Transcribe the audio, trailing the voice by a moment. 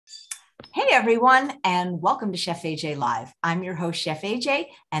everyone, and welcome to Chef AJ Live. I'm your host, Chef AJ,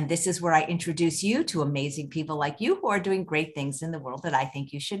 and this is where I introduce you to amazing people like you who are doing great things in the world that I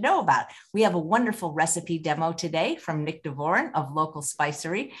think you should know about. We have a wonderful recipe demo today from Nick Davoren of Local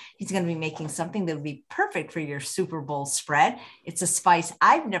Spicery. He's going to be making something that would be perfect for your Super Bowl spread. It's a spice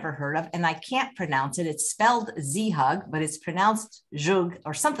I've never heard of, and I can't pronounce it. It's spelled Z'Hug, but it's pronounced Z'Hug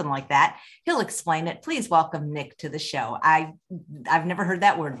or something like that. He'll explain it. Please welcome Nick to the show. I've never heard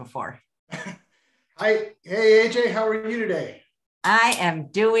that word before. Hi, hey AJ, how are you today? I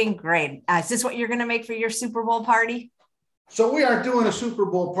am doing great. Is this what you're going to make for your Super Bowl party? So we aren't doing a Super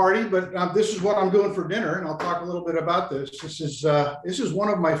Bowl party, but this is what I'm doing for dinner, and I'll talk a little bit about this. This is one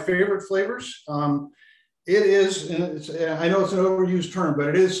of my favorite flavors. It is, and I know it's an overused term, but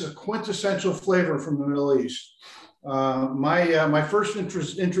it is a quintessential flavor from the Middle East. My first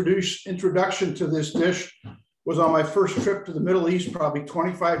introduction to this dish was on my first trip to the Middle East, probably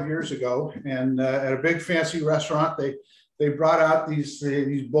 25 years ago, and at a big fancy restaurant, they brought out these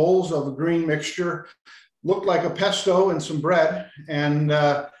bowls of a green mixture, looked like a pesto and some bread, and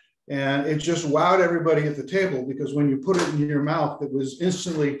it just wowed everybody at the table because when you put it in your mouth, it was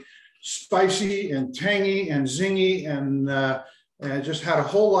instantly spicy and tangy and zingy, and it just had a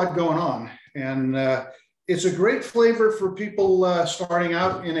whole lot going on. And it's a great flavor for people starting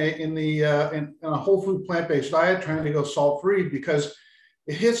out in a whole food plant-based diet, trying to go salt-free, because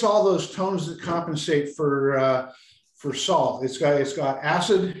it hits all those tones that compensate for salt. It's got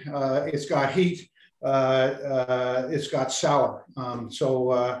acid, it's got heat, it's got sour.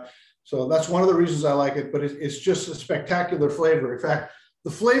 So that's one of the reasons I like it. But it's just a spectacular flavor. In fact,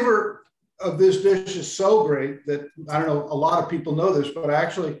 the flavor of this dish is so great that I don't know a lot of people know this, but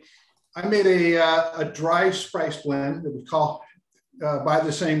I made a dry spice blend that we call by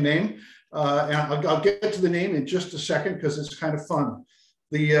the same name. And I'll get to the name in just a second because it's kind of fun.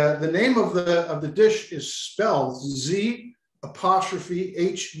 The name of the dish is spelled Z''Hug.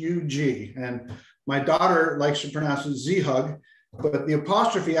 And my daughter likes to pronounce it Z'Hug, but the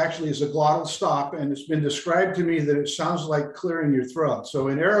apostrophe actually is a glottal stop. And it's been described to me that it sounds like clearing your throat. So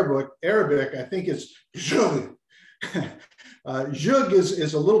in Arabic, I think it's Z'Hug. Z'Hug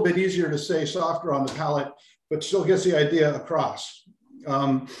is a little bit easier to say, softer on the palate, but still gets the idea across.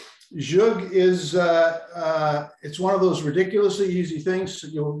 Z'Hug is, it's one of those ridiculously easy things.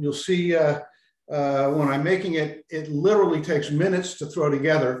 You'll see when I'm making it, it literally takes minutes to throw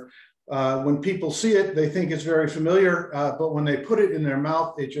together. When people see it, they think it's very familiar, but when they put it in their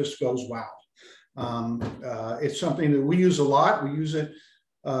mouth, it just goes, wow. It's something that we use a lot. We use it.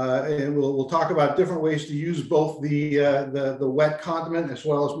 And we'll talk about different ways to use both the wet condiment as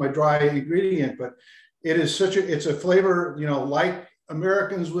well as my dry ingredient. But it is it's a flavor, like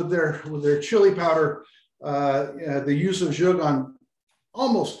Americans with their chili powder, the use of z'hug on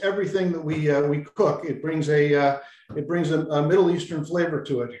almost everything that we cook. It brings a Middle Eastern flavor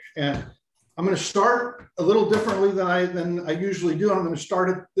to it. And I'm going to start a little differently than I usually do. I'm going to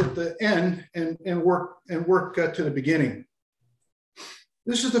start at the end and work to the beginning.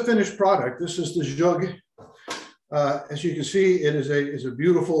 This is the finished product. This is the z'hug. As you can see, it is a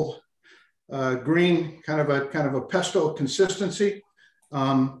beautiful green, kind of a pesto consistency.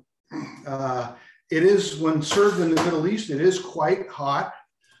 It is, when served in the Middle East, it is quite hot.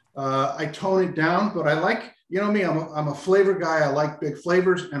 I tone it down, but I like, me, I'm a flavor guy. I like big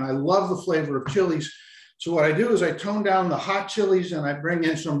flavors, and I love the flavor of chilies. So what I do is I tone down the hot chilies, and I bring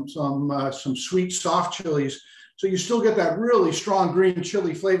in some sweet, soft chilies. So you still get that really strong green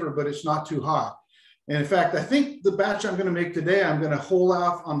chili flavor, but it's not too hot. And in fact, I think the batch I'm going to make today, I'm going to hold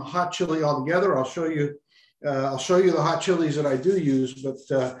off on the hot chili altogether. I'll show you the hot chilies that I do use. But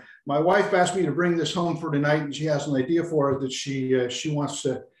my wife asked me to bring this home for tonight, and she has an idea for it that she wants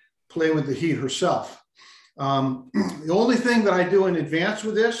to play with the heat herself. The only thing that I do in advance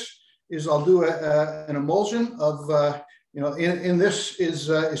with this is I'll do an emulsion of. In this is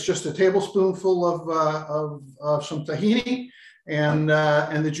it's just a tablespoonful of some tahini and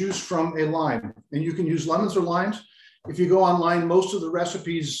the juice from a lime. And you can use lemons or limes. If you go online, most of the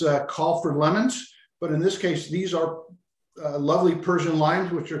recipes call for lemons, but in this case, these are lovely Persian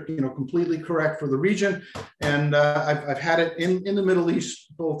limes, which are completely correct for the region. And I've had it in the Middle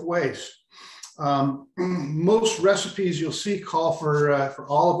East both ways. Most recipes you'll see call for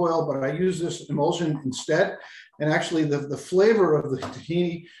olive oil, but I use this emulsion instead. And actually, the flavor of the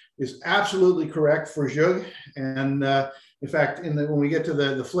tahini is absolutely correct for z'hug. And in fact, when we get to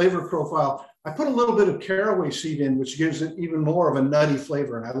the flavor profile, I put a little bit of caraway seed in, which gives it even more of a nutty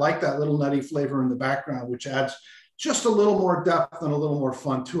flavor. And I like that little nutty flavor in the background, which adds just a little more depth and a little more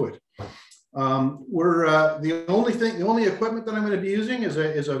fun to it. The only equipment that I'm going to be using is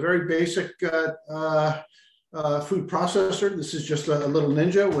a very basic food processor. This is just a little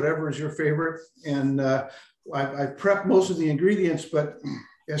Ninja, whatever is your favorite. And I prepped most of the ingredients, but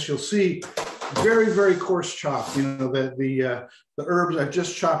as you'll see, very, very coarse chopped. You know, the herbs I've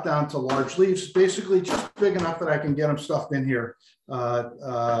just chopped down to large leaves, basically just big enough that I can get them stuffed in here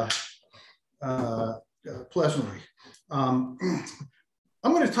pleasantly. I'm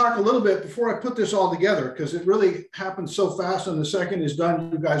going to talk a little bit before I put this all together, because it really happens so fast, and the second is done,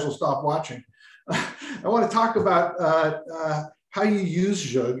 you guys will stop watching. I want to talk about how you use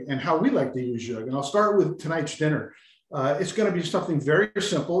Z'Hug and how we like to use Z'Hug. And I'll start with tonight's dinner. It's going to be something very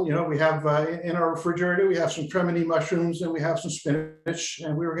simple. You know, we have in our refrigerator, we have some cremini mushrooms and we have some spinach,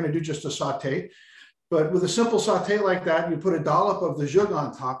 and we were going to do just a saute. But with a simple saute like that, you put a dollop of the Z'Hug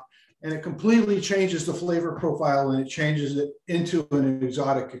on top, and it completely changes the flavor profile, and it changes it into an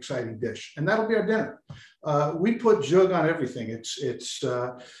exotic, exciting dish. And that'll be our dinner. We put Z'Hug on everything.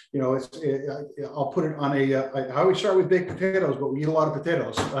 I'll put it on I always start with baked potatoes, but we eat a lot of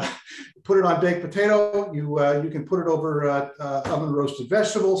potatoes. Put it on baked potato. You can put it over oven roasted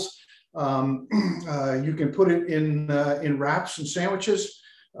vegetables. You can put it in wraps and sandwiches.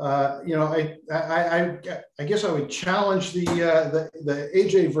 I guess I would challenge the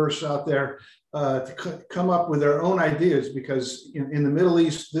AJ verse out there to come up with their own ideas, because in the Middle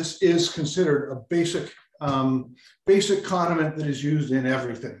East, this is considered a basic condiment that is used in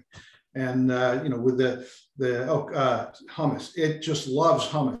everything. And with the hummus, it just loves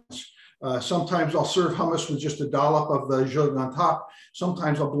hummus. Sometimes I'll serve hummus with just a dollop of the Z'Hug on top.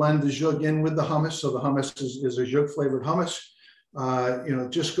 Sometimes I'll blend the Z'Hug in with the hummus, so the hummus is a Z'Hug flavored hummus.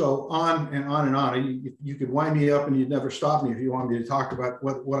 Just go on and on and on. You could wind me up and you'd never stop me if you want me to talk about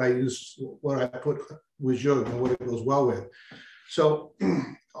what I use, what I put with Z'Hug and what it goes well with. So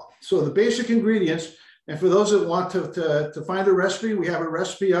the basic ingredients, and for those that want to find the recipe, we have a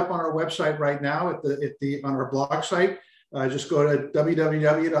recipe up on our website right now on our blog site. Just go to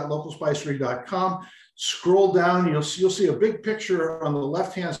www.localspicery.com. Scroll down, you'll see a big picture on the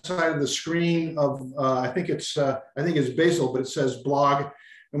left-hand side of the screen of I think it's basil, but it says blog.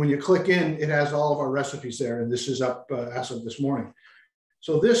 And when you click in, it has all of our recipes there. And this is up as of this morning.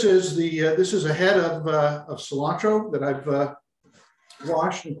 So this is a head of cilantro that I've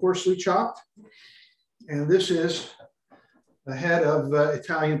washed and coarsely chopped. And this is a head of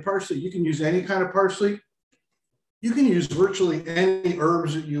Italian parsley. You can use any kind of parsley. You can use virtually any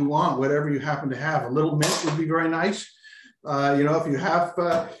herbs that you want, whatever you happen to have. A little mint would be very nice. If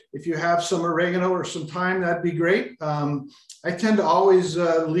you have some oregano or some thyme, that'd be great. I tend to always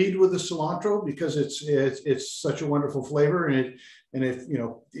lead with the cilantro because it's such a wonderful flavor, and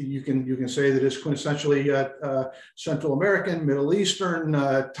you can say that it's quintessentially Central American, Middle Eastern,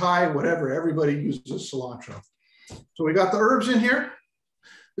 Thai, whatever. Everybody uses cilantro. So we got the herbs in here.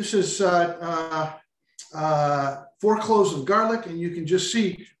 This is 4 cloves of garlic, and you can just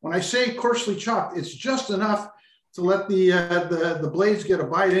see when I say coarsely chopped, it's just enough to let the blades get a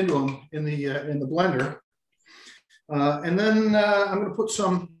bite into them in the blender. And then I'm going to put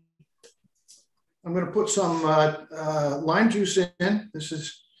some lime juice in. This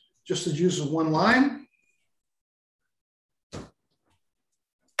is just the juice of 1 lime.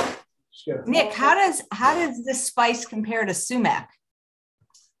 Nick, how does this spice compare to sumac?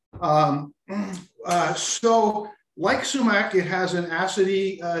 So like sumac, it has an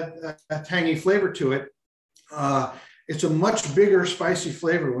acidy, tangy flavor to it. It's a much bigger spicy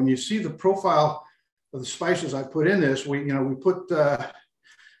flavor. When you see the profile of the spices I put in this, we put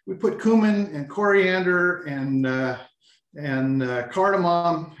cumin and coriander and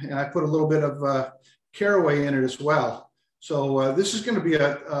cardamom, and I put a little bit of caraway in it as well. So this is going to be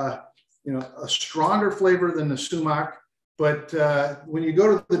a stronger flavor than the sumac. But when you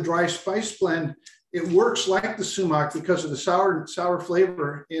go to the dry spice blend, it works like the sumac because of the sour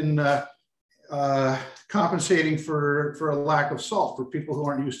flavor in compensating for a lack of salt for people who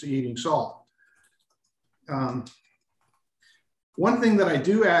aren't used to eating salt. One thing that I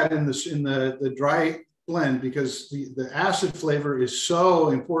do add in the dry blend, because the acid flavor is so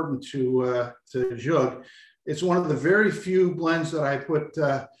important to Z'Hug, it's one of the very few blends that I put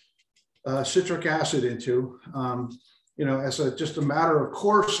citric acid into. As just a matter of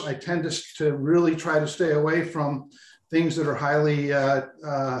course, I tend to really try to stay away from things that are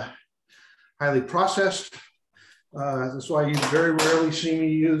highly processed. That's why you very rarely see me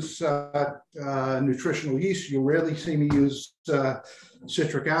use nutritional yeast. You rarely see me use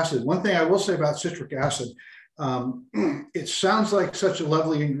citric acid. One thing I will say about citric acid, it sounds like such a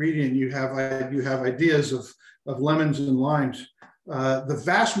lovely ingredient. You have ideas of lemons and limes. The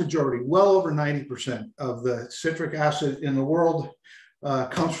vast majority, well over 90% of the citric acid in the world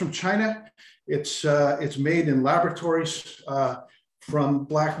comes from China. It's made in laboratories from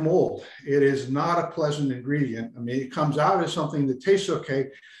black mold. It is not a pleasant ingredient. I mean, it comes out as something that tastes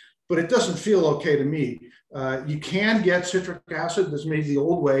okay, but it doesn't feel okay to me. You can get citric acid that's made the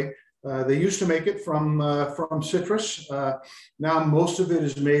old way. They used to make it from citrus. Now most of it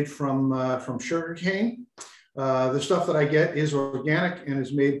is made from sugar cane. The stuff that I get is organic and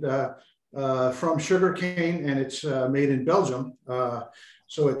is made from sugar cane, and it's made in Belgium.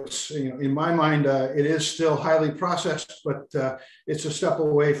 So it's, you know, in my mind, it is still highly processed, but it's a step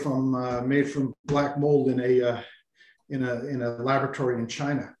away from made from black mold in a laboratory in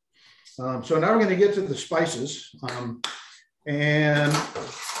China. So now we're going to get to the spices, and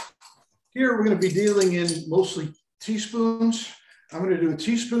here we're going to be dealing in mostly teaspoons. I'm going to do a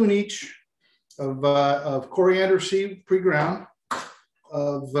teaspoon each of coriander seed pre-ground,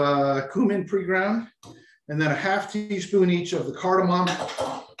 of cumin pre-ground, and then a half teaspoon each of the cardamom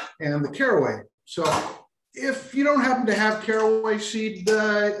and the caraway. So if you don't happen to have caraway seed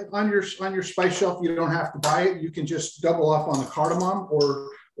on your spice shelf, you don't have to buy it. You can just double up on the cardamom, or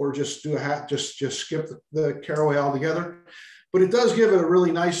just do just skip the caraway altogether. But it does give it a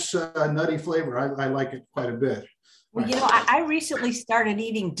really nice nutty flavor. I like it quite a bit. Well, you know, I recently started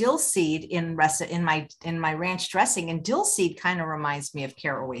eating dill seed in my ranch dressing, and dill seed kind of reminds me of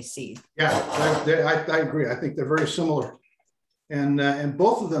caraway seed. Yeah, I agree. I think they're very similar, and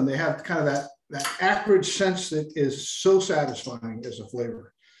both of them, they have kind of that acrid sense that is so satisfying as a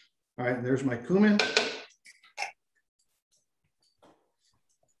flavor. All right, and there's my cumin,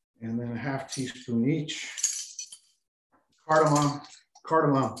 and then a half teaspoon each cardamom.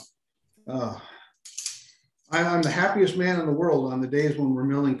 I'm the happiest man in the world on the days when we're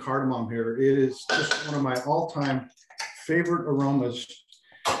milling cardamom here. It is just one of my all-time favorite aromas.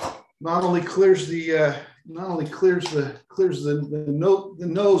 Not only clears the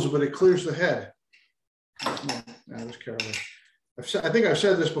nose, but it clears the head. There's caraway. I think I've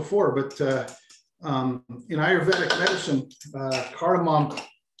said this before, but in Ayurvedic medicine, cardamom,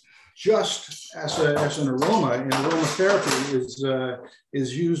 just as an aroma in aromatherapy,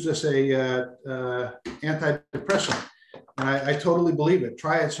 is used as a antidepressant, and I totally believe it.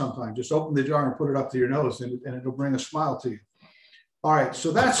 Try it sometime. Just open the jar and put it up to your nose, and it'll bring a smile to you. All right,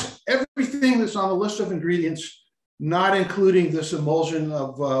 so that's everything that's on the list of ingredients, not including this emulsion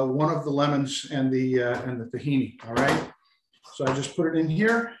of one of the lemons and the tahini. All right, so I just put it in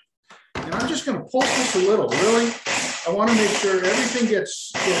here, and I'm just going to pulse this a little. Really, I want to make sure everything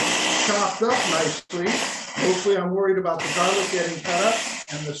gets chopped up nicely. Mostly I'm worried about the garlic getting cut up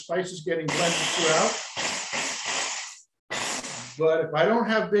and the spices getting blended throughout. But if I don't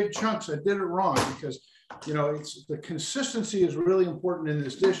have big chunks, I did it wrong, because, you know, the consistency is really important in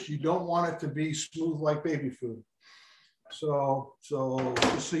this dish. You don't want it to be smooth like baby food. So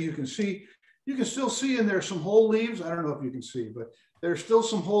just so you can see, you can still see in there some whole leaves. I don't know if you can see, but there's still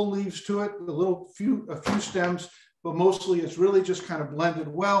some whole leaves to it, a few stems. But mostly it's really just kind of blended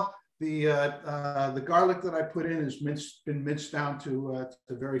well. The garlic that I put in has been minced down to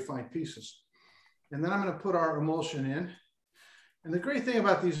very fine pieces. And then I'm going to put our emulsion in. And the great thing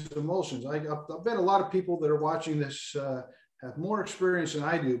about these emulsions, I bet a lot of people that are watching this have more experience than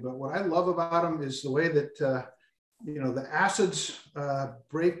I do. But what I love about them is the way that you know, the acids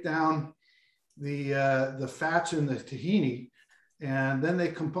break down the fats in the tahini, and then they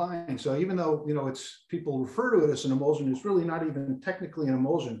combine. So even though, you know, people refer to it as an emulsion, it's really not even technically an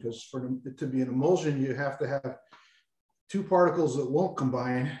emulsion, because for it to be an emulsion, you have to have two particles that won't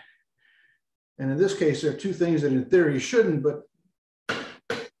combine. And in this case, there are two things that in theory shouldn't, but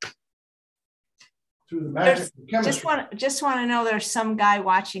through the magic of chemistry. Just want to know, there's some guy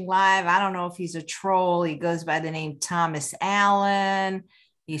watching live. I don't know if he's a troll. He goes by the name Thomas Allen.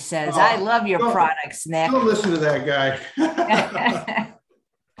 He says, I love your products, Nick. Don't listen to that guy.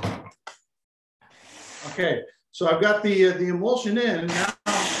 Okay, so I've got the emulsion in. Now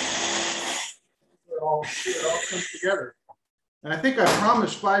it all comes together. And I think I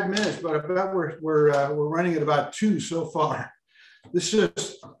promised 5 minutes, but I bet we're running at about 2 so far.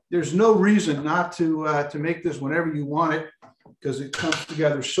 There's no reason not to make this whenever you want it, because it comes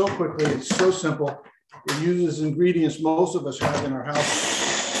together so quickly. It's so simple. It uses ingredients most of us have in our house.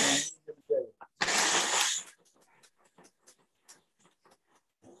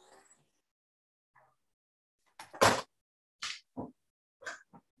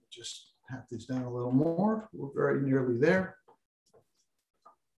 Just tap these down a little more. We're very nearly there.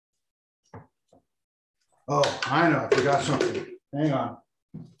 Oh, I know, I forgot something. Hang on.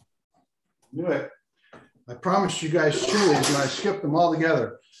 Knew it. I promised you guys chilies and I skipped them all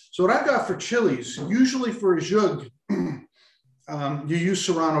together. So what I've got for chilies, usually for a z'hug, you use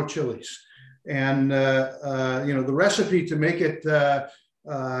Serrano chilies. And, you know, the recipe to make it, you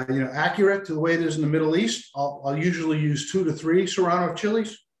know, accurate to the way it is in the Middle East, I'll usually use 2 to 3 Serrano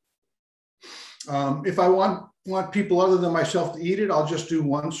chilies. If I want people other than myself to eat it, I'll just do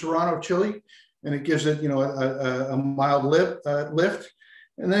 1 Serrano chili, and it gives it, you know, a mild lift.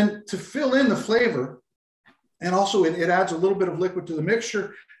 And then to fill in the flavor, and also it adds a little bit of liquid to the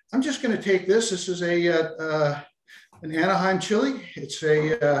mixture, I'm just going to take this. This is an Anaheim chili. It's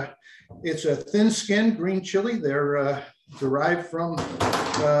a thin-skinned green chili. They're derived from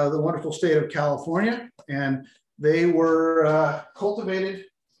the wonderful state of California, and they were cultivated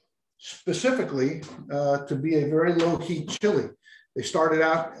specifically to be a very low-heat chili. They started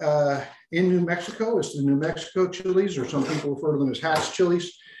out in New Mexico as the New Mexico chilies, or some people refer to them as Hatch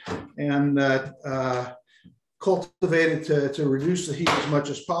chilies, and cultivated to reduce the heat as much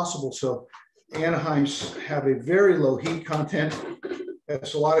as possible. So Anaheims have a very low heat content.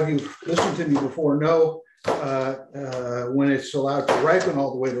 As a lot of you listened to me before know, when it's allowed to ripen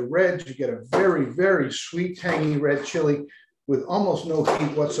all the way to red, you get a very, very sweet, tangy red chili with almost no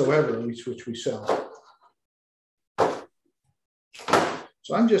heat whatsoever, which we sell.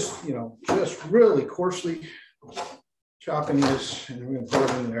 So I'm just, you know, just really coarsely chopping this, and we're going to put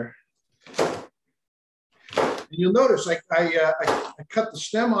it in there. And you'll notice I cut the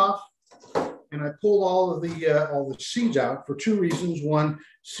stem off, and I pulled all the seeds out for 2 reasons. One,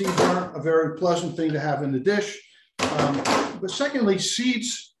 seeds aren't a very pleasant thing to have in the dish. But secondly,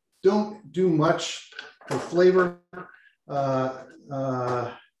 seeds don't do much for flavor. You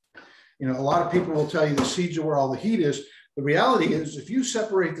know, a lot of people will tell you the seeds are where all the heat is. The reality is, if you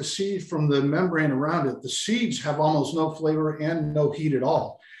separate the seed from the membrane around it, the seeds have almost no flavor and no heat at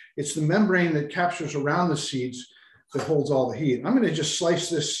all. It's the membrane that captures around the seeds that holds all the heat. I'm going to just slice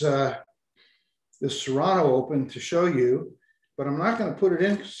this this Serrano open to show you, but I'm not going to put it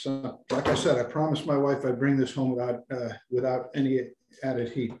in. So, like I said, I promised my wife I'd bring this home without any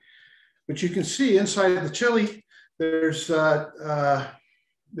added heat. But you can see inside the chili, there's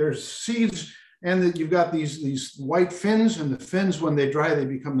seeds, and that you've got these white fins, and the fins, when they dry, they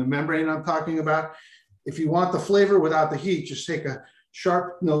become the membrane I'm talking about. If you want the flavor without the heat, just take a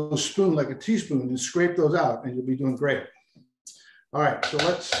sharp nose spoon, like a teaspoon, and scrape those out, and you'll be doing great. All right, so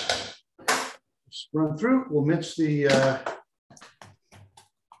let's run through. We'll mince the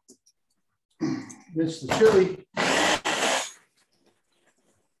chili.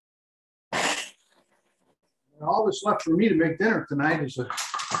 And all that's left for me to make dinner tonight is a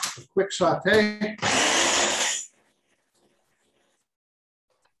quick saute,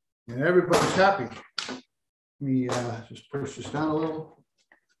 and everybody's happy. Let me just push this down a little.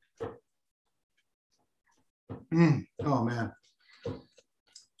 Oh man!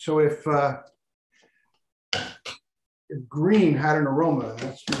 So if green had an aroma,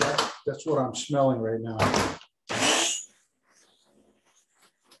 that's what I'm smelling right now.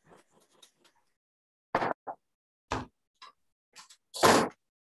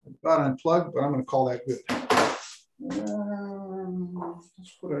 About unplugged, but I'm going to call that good.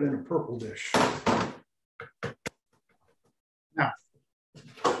 Let's put it in a purple dish. Now,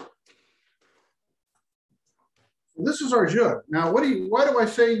 this is our z'hug. Now, why do I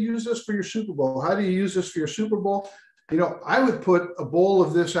say use this for your Super Bowl? How do you use this for your Super Bowl? You know, I would put a bowl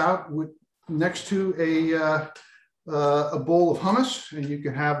of this out next to a bowl of hummus, and you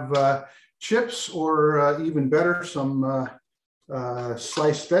can have chips, or even better, some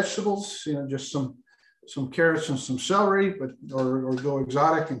sliced vegetables. You know, just some carrots and some celery, or go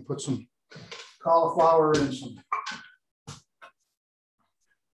exotic and put some cauliflower and some.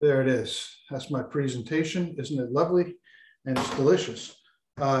 There it is. That's my presentation. Isn't it lovely? And it's delicious.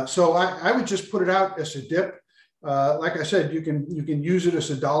 So I would just put it out as a dip. Like I said, you can use it as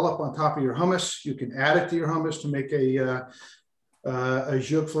a dollop on top of your hummus. You can add it to your hummus to make a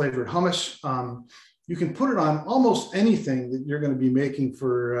z'hug flavored hummus. You can put it on almost anything that you're going to be making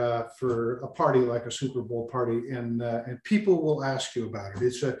for a party like a Super Bowl party, and people will ask you about it.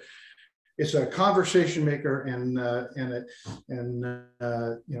 It's a conversation maker, and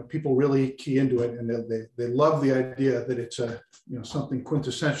you know, people really key into it, and they love the idea that it's something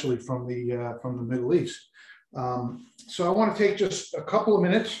quintessentially from the Middle East. So I want to take just a couple of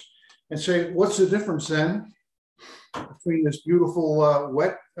minutes and say, what's the difference then between this beautiful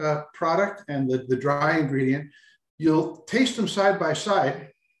wet product and the dry ingredient? You'll taste them side by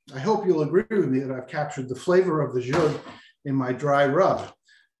side. I hope you'll agree with me that I've captured the flavor of the z'hug in my dry rub.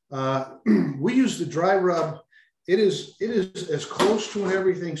 We use the dry rub. It is as close to an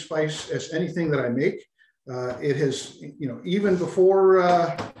everything spice as anything that I make. It has, even before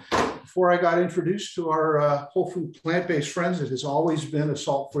I got introduced to our whole food plant-based friends, it has always been a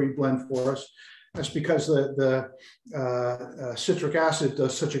salt-free blend for us. That's because the citric acid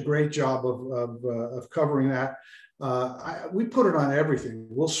does such a great job of covering that. We put it on everything.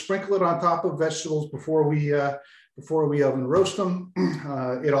 We'll sprinkle it on top of vegetables before we oven roast them.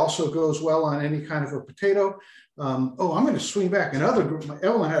 It also goes well on any kind of a potato. I'm going to swing back.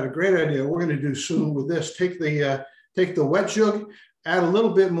 Evelyn had a great idea. We're going to do soon with this. Take the wet Z'Hug, add a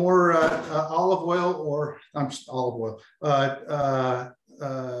little bit more olive oil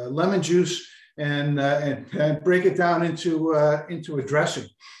lemon juice, and break it down into a dressing.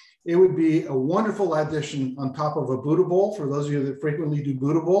 It would be a wonderful addition on top of a Buddha bowl for those of you that frequently do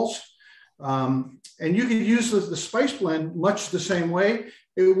Buddha bowls. And you could use the spice blend much the same way.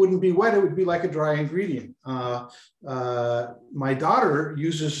 It wouldn't be wet, it would be like a dry ingredient. My daughter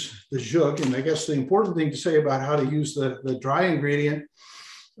uses the Z'Hug, and I guess the important thing to say about how to use the dry ingredient,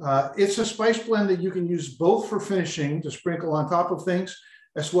 it's a spice blend that you can use both for finishing to sprinkle on top of things,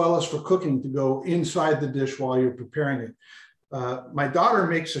 as well as for cooking to go inside the dish while you're preparing it. My daughter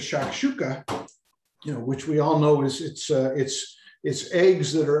makes a shakshuka, which we all know is it's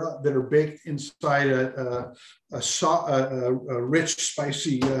eggs that are baked inside a rich,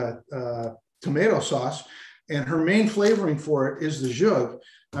 spicy tomato sauce, and her main flavoring for it is the Z'Hug.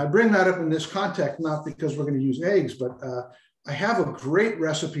 I bring that up in this context not because we're going to use eggs, but I have a great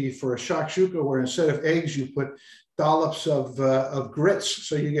recipe for a shakshuka where instead of eggs you put dollops of grits,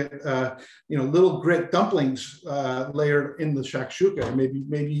 so you get little grit dumplings layered in the shakshuka.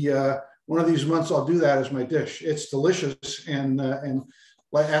 Maybe one of these months I'll do that as my dish. It's delicious, and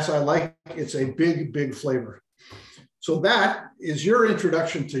as I like, it's a big flavor. So that is your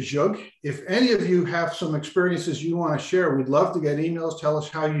introduction to Z'Hug. If any of you have some experiences you want to share, we'd love to get emails. Tell us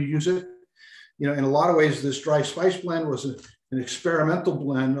how you use it. In a lot of ways, this dry spice blend was an experimental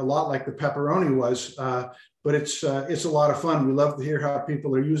blend, a lot like the pepperoni was. But it's a lot of fun. We love to hear how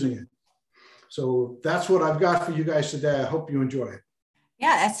people are using it. So that's what I've got for you guys today. I hope you enjoy it.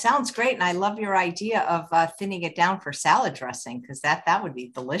 Yeah, that sounds great. And I love your idea of thinning it down for salad dressing, because that would be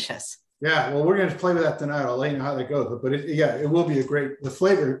delicious. Yeah, well, we're going to play with that tonight. I'll let you know how that goes. But it will be the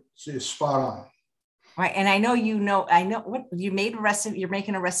flavor is spot on. Right. And I know what you made a recipe. You're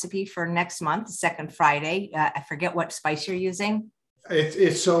making a recipe for next month, the second Friday. I forget what spice you're using.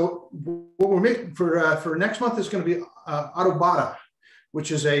 So what we're making for next month is going to be adobada,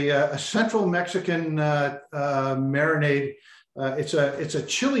 which is a Central Mexican marinade. It's a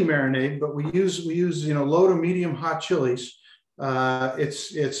chili marinade, but we use low to medium hot chilies.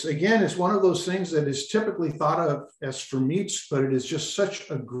 It's one of those things that is typically thought of as for meats, but it is just such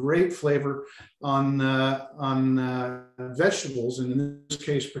a great flavor on vegetables. And in this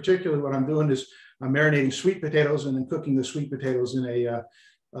case, particularly, what I'm doing is I'm marinating sweet potatoes and then cooking the sweet potatoes in an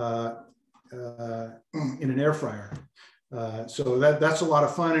air fryer. So that's a lot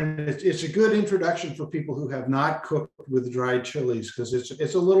of fun, and it's a good introduction for people who have not cooked with dried chilies, because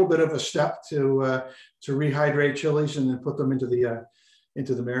it's a little bit of a step to rehydrate chilies and then put them into the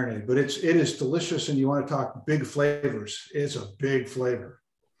marinade. But it is delicious, and you want to talk big flavors. It's a big flavor.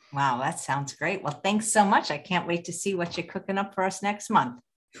 Wow, that sounds great. Well, thanks so much. I can't wait to see what you're cooking up for us next month.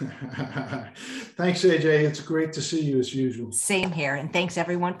 Thanks, AJ. It's great to see you as usual. Same here. And thanks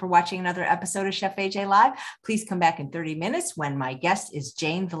everyone for watching another episode of Chef AJ Live. Please come back in 30 minutes when my guest is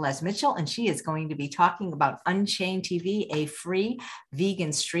Jane Velez-Mitchell, and she is going to be talking about Unchained TV, a free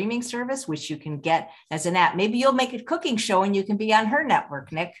vegan streaming service, which you can get as an app. Maybe you'll make a cooking show and you can be on her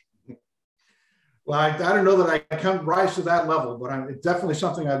network, Nick. Well, I don't know that I can rise to that level, but it's definitely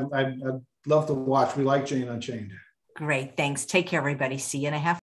something I'd love to watch. We like Jane Unchained. Great. Thanks. Take care, everybody. See you in a half.